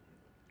you.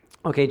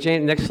 Okay,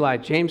 next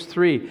slide. James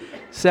 3,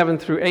 7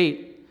 through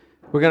 8.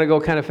 We're going to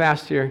go kind of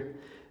fast here.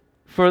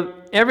 For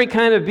every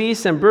kind of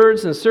beast and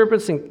birds and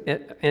serpents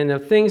and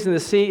of things in the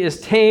sea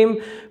is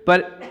tame,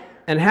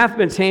 and hath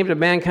been tamed of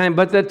mankind,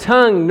 but the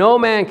tongue no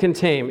man can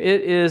tame.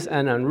 It is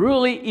an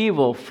unruly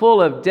evil, full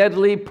of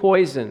deadly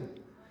poison.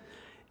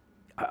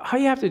 All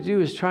you have to do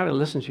is try to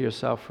listen to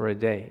yourself for a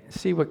day and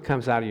see what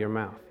comes out of your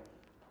mouth.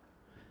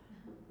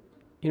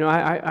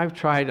 I've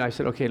tried. I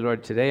said, okay,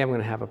 Lord, today I'm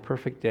going to have a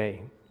perfect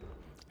day.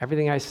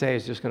 Everything I say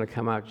is just going to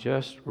come out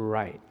just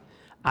right.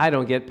 I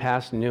don't get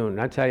past noon.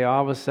 I tell you,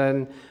 all of a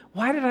sudden,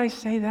 why did I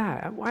say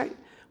that? Why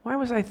Why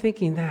was I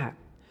thinking that?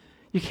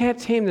 You can't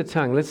tame the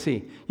tongue. Let's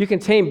see. You can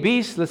tame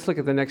beasts. Let's look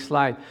at the next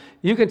slide.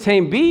 You can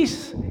tame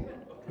beasts.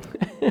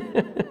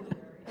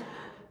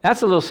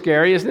 That's a little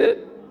scary, isn't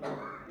it?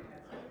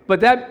 But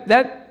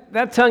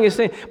that tongue is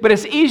saying, but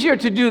it's easier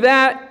to do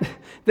that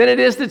than it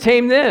is to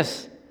tame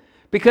this.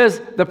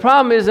 Because the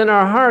problem is in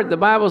our heart. The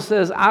Bible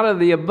says, out of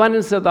the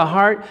abundance of the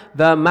heart,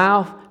 the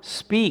mouth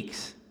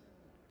speaks.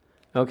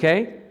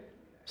 Okay?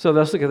 So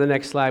let's look at the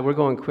next slide. We're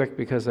going quick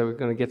because we're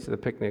going to get to the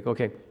picnic.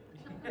 Okay.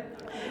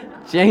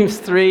 James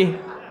 3,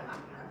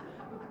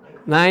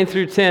 9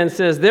 through 10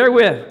 says,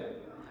 therewith,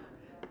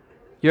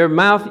 your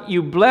mouth,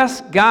 you bless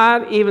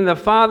God, even the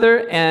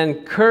Father,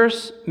 and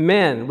curse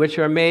men, which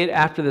are made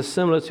after the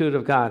similitude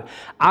of God.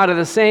 Out of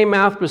the same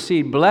mouth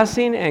proceed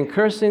blessing and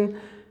cursing.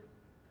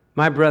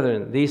 My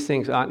brethren, these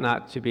things ought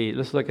not to be.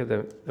 Let's look at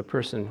the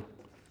person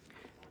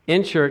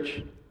in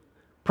church,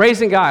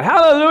 praising God.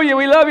 Hallelujah,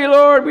 we love you,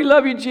 Lord. We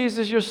love you,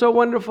 Jesus. You're so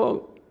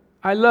wonderful.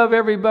 I love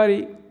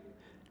everybody.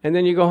 And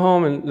then you go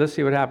home and let's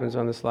see what happens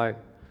on the slide.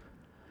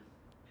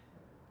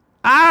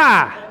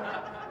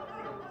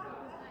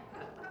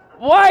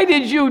 Why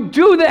did you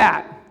do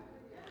that?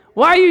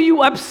 Why are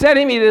you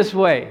upsetting me this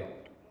way?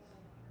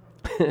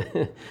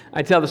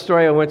 I tell the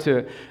story. I went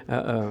to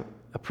a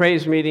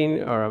praise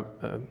meeting or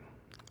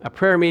a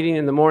prayer meeting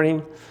in the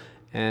morning,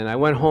 and I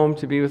went home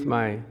to be with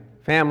my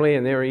family,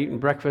 and they were eating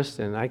breakfast,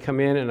 and I come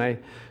in and I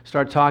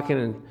start talking,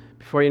 and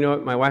before you know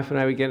it, my wife and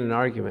I would get in an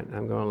argument.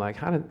 I'm going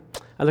like, I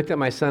looked at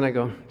my son, I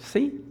go,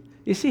 see?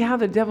 You see how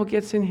the devil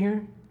gets in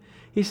here?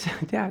 He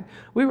said, Dad,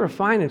 we were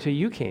fine until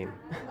you came.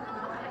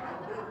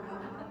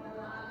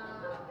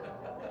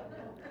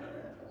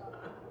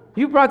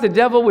 You brought the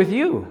devil with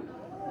you.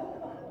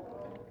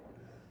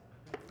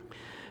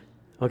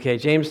 Okay,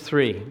 James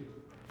 3,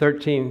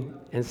 13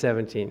 and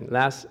 17.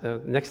 Almost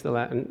next to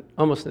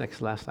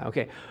last slide.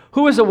 Okay.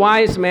 Who is a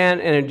wise man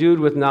and endued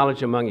with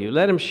knowledge among you?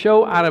 Let him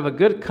show out of a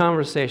good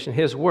conversation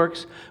his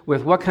works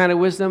with what kind of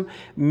wisdom?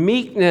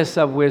 Meekness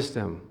of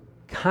wisdom.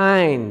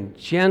 Kind,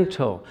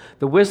 gentle.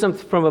 The wisdom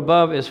from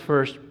above is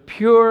first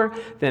pure,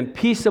 then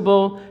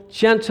peaceable,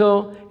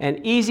 gentle, and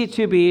easy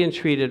to be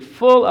entreated,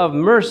 full of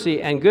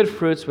mercy and good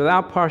fruits,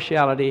 without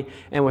partiality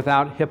and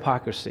without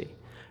hypocrisy.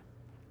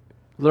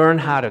 Learn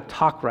how to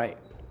talk right.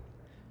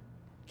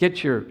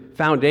 Get your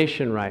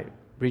foundation right.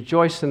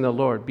 Rejoice in the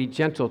Lord. Be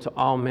gentle to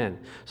all men.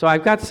 So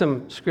I've got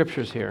some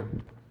scriptures here.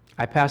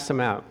 I passed them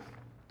out.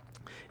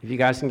 If you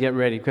guys can get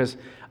ready, because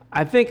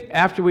I think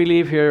after we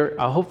leave here,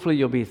 hopefully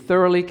you'll be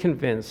thoroughly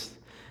convinced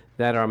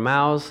that our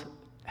mouths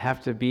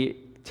have to be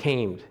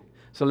tamed.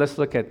 So let's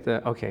look at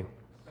the, okay.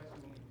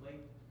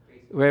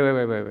 Wait.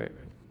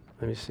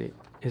 Let me see.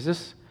 Is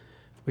this,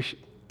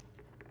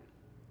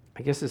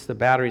 I guess it's the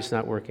battery's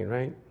not working,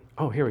 right?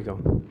 Oh, here we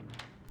go.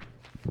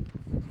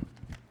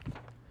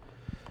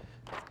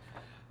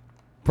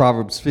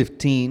 Proverbs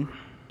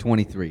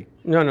 15:23.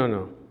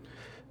 No.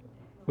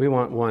 We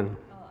want one.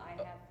 Oh, I have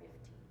 15.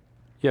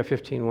 You have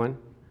 15:1?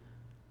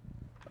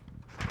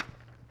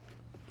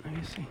 Let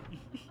me see.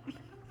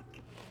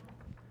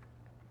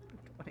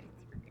 Okay,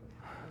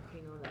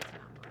 no, that's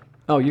not mine.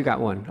 Oh, you got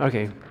one.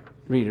 Okay.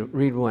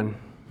 Read one.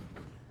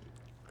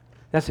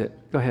 That's it.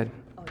 Go ahead.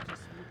 Oh,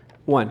 just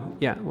One.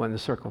 Yeah, one, the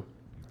circle.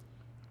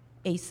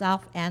 a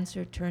soft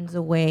answer turns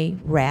away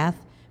wrath,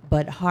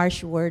 but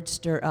harsh words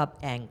stir up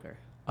anger.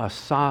 A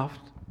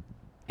soft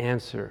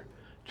answer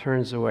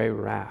turns away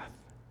wrath.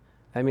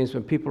 That means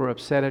when people are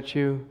upset at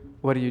you,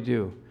 what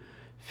do?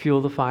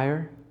 Fuel the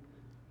fire?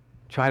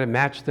 Try to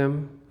match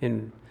them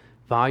in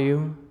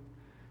volume?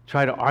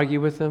 Try to argue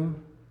with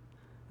them?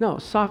 No,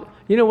 soft.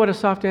 You know what a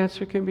soft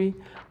answer can be?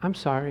 I'm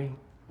sorry.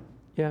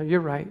 Yeah,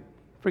 you're right.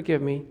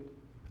 Forgive me.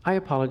 I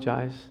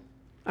apologize.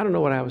 I don't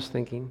know what I was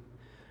thinking.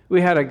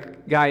 We had a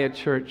guy at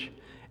church,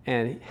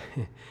 and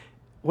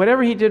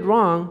whatever he did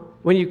wrong,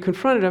 when you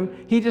confronted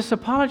him, he just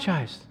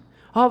apologized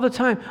all the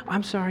time.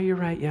 I'm sorry, you're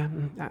right. Yeah,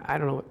 I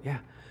don't know what. Yeah,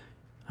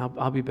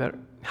 I'll be better.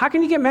 How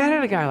can you get mad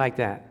at a guy like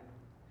that?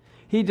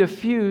 He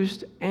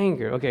diffused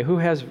anger. Okay, who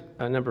has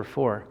number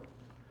 4?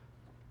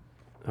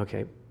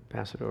 Okay,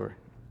 pass it over.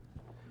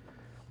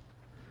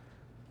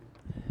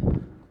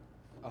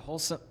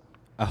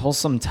 A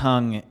wholesome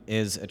tongue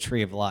is a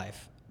tree of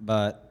life,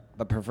 but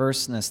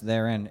perverseness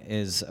therein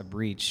is a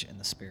breach in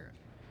the spirit.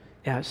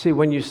 Yeah, see,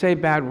 when you say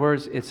bad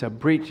words, it's a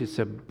breach, it's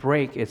a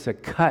break, it's a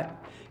cut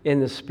in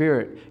the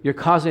spirit. You're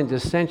causing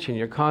dissension.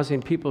 You're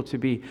causing people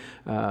to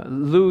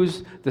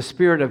lose the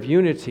spirit of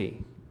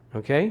unity.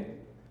 Okay?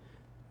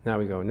 Now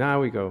we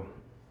go.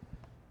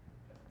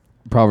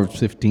 Proverbs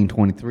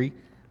 15:23.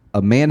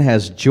 A man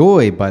has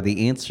joy by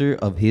the answer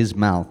of his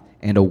mouth,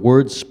 and a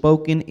word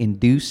spoken in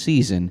due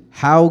season.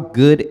 How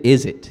good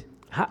is it?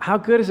 How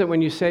good is it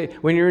when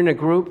you're in a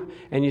group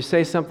and you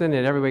say something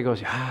and everybody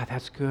goes,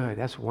 that's good,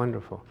 that's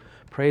wonderful.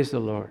 Praise the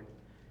Lord.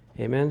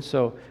 Amen?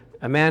 So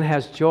a man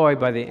has joy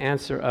by the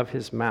answer of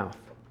his mouth.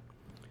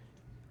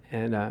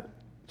 And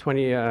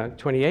 28?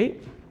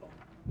 28?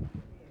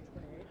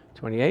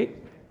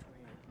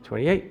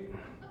 28.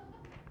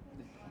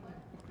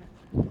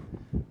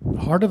 The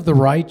heart of the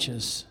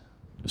righteous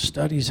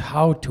studies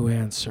how to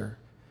answer,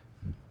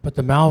 but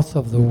the mouth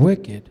of the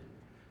wicked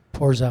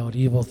pours out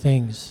evil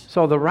things.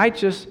 So the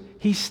righteous,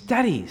 he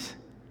studies,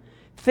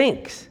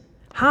 thinks.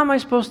 How am I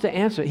supposed to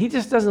answer? He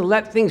just doesn't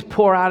let things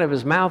pour out of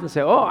his mouth and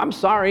say, oh, I'm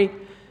sorry.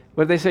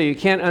 What they say, you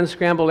can't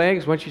unscramble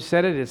eggs. Once you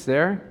said it, it's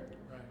there.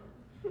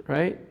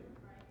 Right?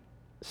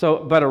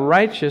 So, but a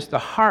righteous,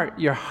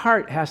 your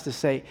heart has to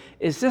say,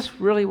 is this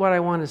really what I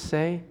want to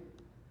say?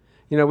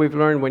 You know, we've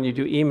learned when you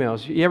do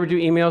emails. You ever do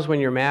emails when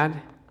you're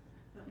mad?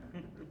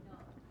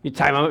 You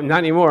type them up, not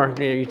anymore.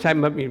 You type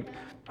them up,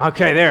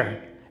 okay,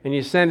 there. And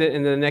you send it,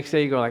 and the next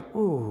day you go like,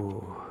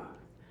 ooh,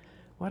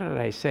 what did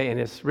I say? And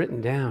it's written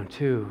down,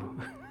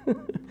 too.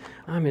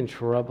 I'm in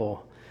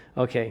trouble.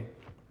 Okay,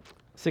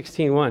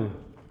 16:1.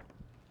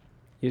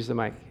 Use the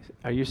mic.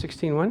 Are you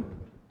 16:1?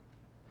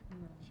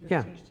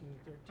 Yeah.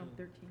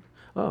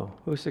 Oh,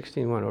 who's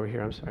 16:1 over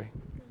here? I'm sorry.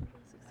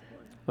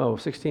 Oh,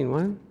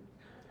 16:1?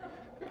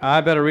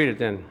 I better read it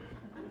then.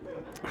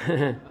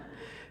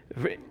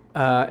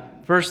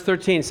 Verse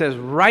 13 says,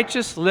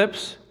 righteous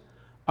lips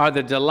are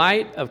the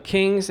delight of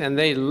kings, and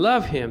they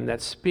love him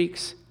that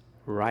speaks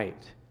right.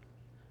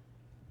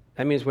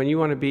 That means when you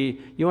want to be,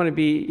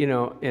 in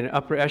an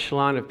upper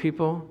echelon of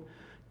people,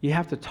 you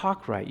have to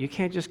talk right. You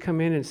can't just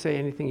come in and say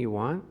anything you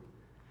want.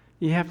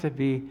 You have to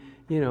be,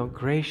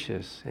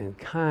 gracious and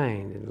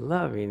kind and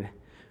loving.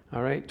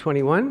 All right,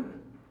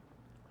 21.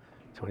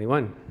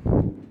 21.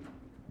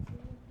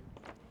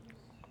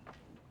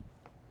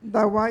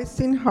 The wise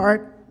in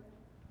heart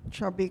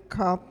shall be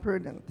called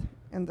prudent,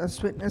 and the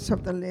sweetness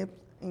of the lips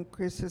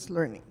increases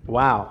learning.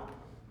 Wow.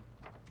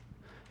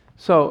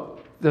 So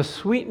the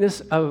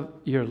sweetness of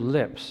your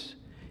lips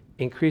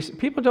increases.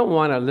 People don't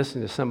want to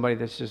listen to somebody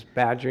that's just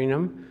badgering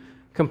them,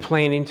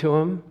 complaining to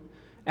them,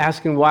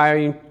 asking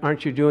why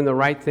aren't you doing the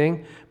right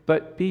thing.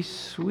 But be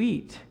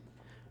sweet,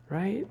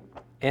 right?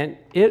 And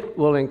it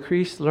will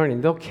increase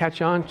learning. They'll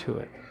catch on to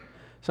it.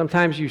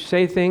 Sometimes you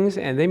say things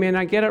and they may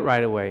not get it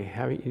right away.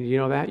 You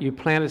know that? You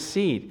plant a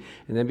seed,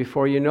 and then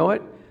before you know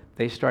it,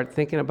 they start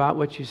thinking about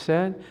what you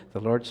said. The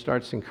Lord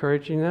starts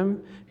encouraging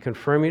them,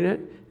 confirming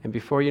it, and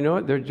before you know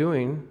it, they're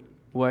doing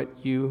what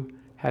you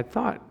had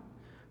thought.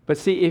 But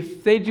see,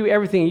 if they do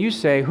everything you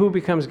say, who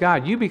becomes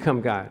God? You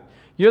become God.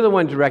 You're the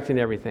one directing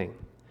everything.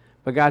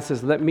 But God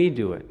says, let me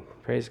do it.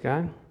 Praise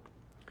God.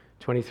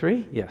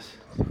 23? Yes.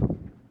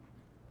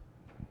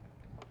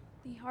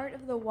 The heart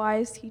of the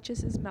wise teaches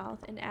his mouth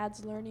and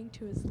adds learning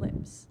to his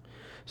lips.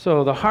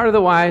 So the heart of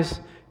the wise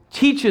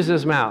teaches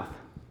his mouth.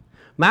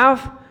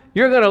 Mouth,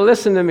 you're going to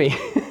listen to me.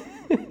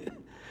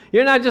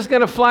 You're not just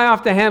going to fly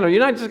off the handle.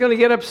 You're not just going to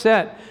get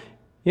upset.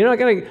 You're not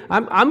going to,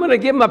 I'm going to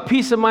give him a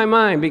piece of my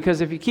mind, because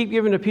if you keep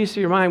giving a piece of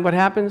your mind, what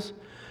happens?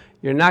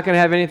 You're not going to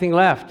have anything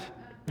left.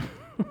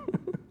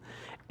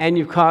 And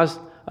you've caused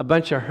a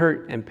bunch of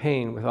hurt and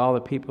pain with all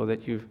the people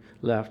that you've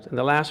left. And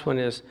the last one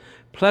is,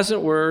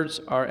 pleasant words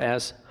are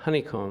as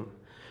honeycomb,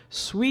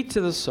 sweet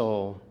to the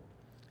soul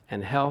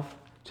and health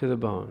to the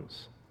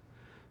bones.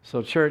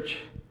 So church,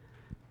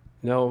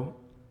 know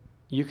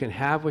you can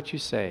have what you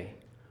say.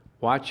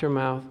 Watch your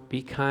mouth,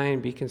 be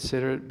kind, be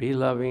considerate, be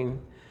loving,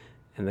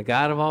 and the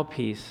God of all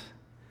peace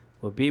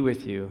will be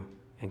with you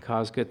and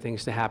cause good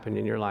things to happen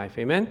in your life.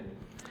 Amen?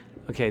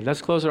 Okay,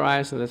 let's close our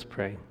eyes and let's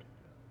pray.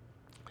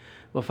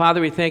 Well,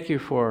 Father, we thank you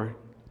for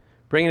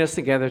bringing us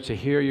together to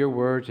hear your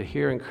word, to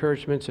hear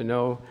encouragement, to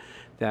know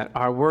that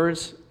our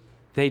words,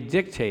 they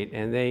dictate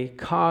and they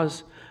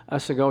cause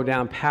us to go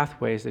down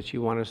pathways that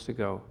you want us to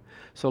go.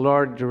 So,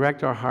 Lord,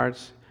 direct our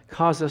hearts,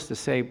 cause us to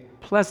say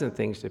pleasant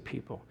things to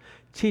people,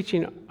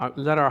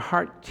 let our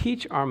heart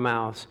teach our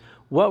mouths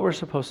what we're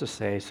supposed to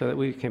say so that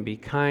we can be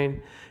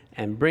kind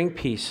and bring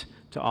peace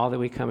to all that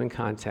we come in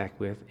contact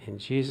with. In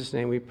Jesus'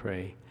 name we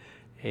pray.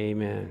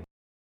 Amen.